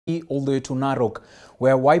All the way to Narok,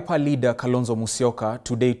 where Wiper leader Kalonzo Musyoka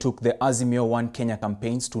today took the Azimio One Kenya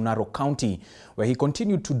campaigns to Narok County, where he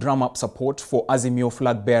continued to drum up support for Azimio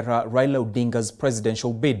flag bearer Raila Odinga's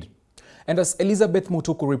presidential bid. And as Elizabeth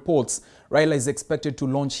Mutuku reports, Raila is expected to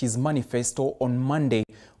launch his manifesto on Monday,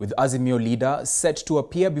 with Azimio leader set to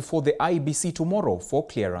appear before the IEBC tomorrow for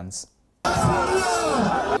clearance.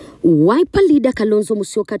 Wiper leader Kalonzo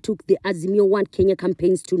Musyoka took the Azimio One Kenya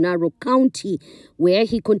campaigns to Narok County, where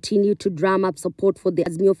he continued to drum up support for the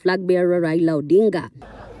Azimio flag bearer Raila Odinga.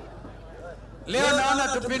 Leo naona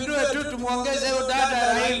tupindue tu tumuongeze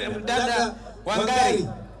dada Wangari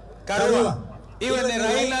Karua. Iwe ni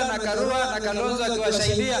Raila na Karua na Kalonzo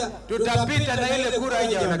akiwasaidia, tutapita na ile kura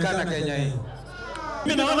haijaonekana Kenya hii.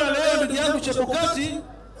 Mimi naona leo ndugu yangu Chebukati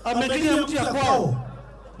amekinya mtu ya kwao.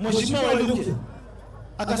 Mheshimiwa Waluke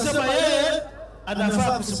akasema yeye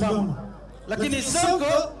anafaa kusimama, lakini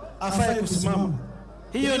Sonko afai kusimama.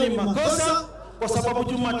 Hiyo ni makosa, kwa sababu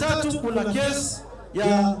Jumatatu kuna kesi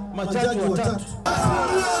ya majaji watatu.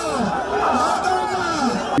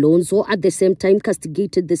 Kalonzo at the same time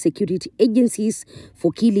castigated the security agencies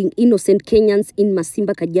for killing innocent Kenyans in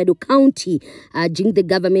Masimba, Kajiado County, urging the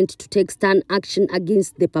government to take stern action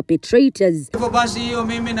against the perpetrators. Hivyo basi hiyo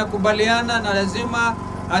mimi nakubaliana, na lazima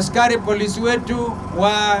askari polisi wetu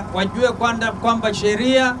wajue kwamba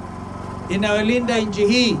sheria inayolinda nchi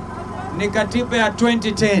hii ni katiba ya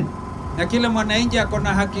 2010 na kila mwananchi ako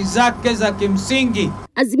na haki zake za kimsingi.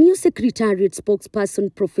 Azimio Secretariat spokesperson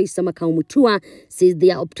Professor Makau Mutua says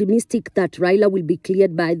they are optimistic that Raila will be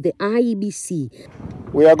cleared by the IEBC.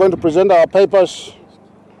 We are going to present our papers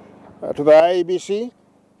to the IEBC,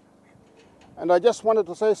 and I just wanted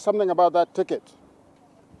to say something about that ticket.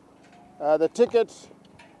 The ticket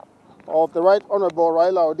of the Right Honorable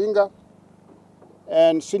Raila Odinga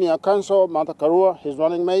and Senior Counsel Martha Karua, his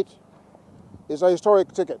running mate, is a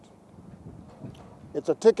historic ticket. It's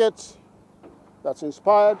a ticket that's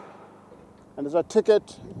inspired, and it's a ticket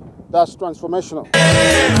that's transformational.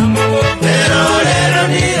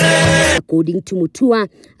 According to Mutua,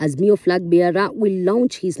 Azimio flag bearer will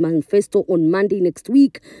launch his manifesto on Monday next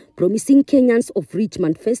week, promising Kenyans of rich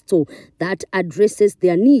manifesto that addresses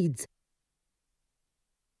their needs.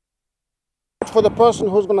 Vote for the person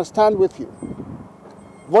who's going to stand with you.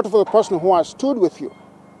 Vote for the person who has stood with you.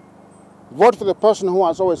 Vote for the person who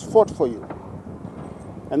has always fought for you.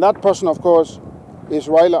 And that person, of course, is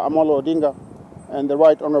Raila Amolo Odinga and the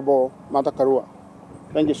Right Honorable Martha Karua.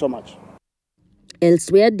 Thank you so much.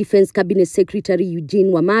 Elsewhere, Defense Cabinet Secretary Eugene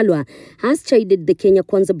Wamalwa has chided the Kenya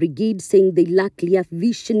Kwanza Brigade, saying they lack clear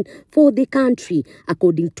vision for the country.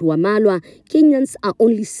 According to Wamalwa, Kenyans are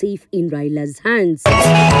only safe in Raila's hands.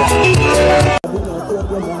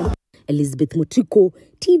 Elizabeth Mutuku,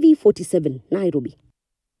 TV 47, Nairobi.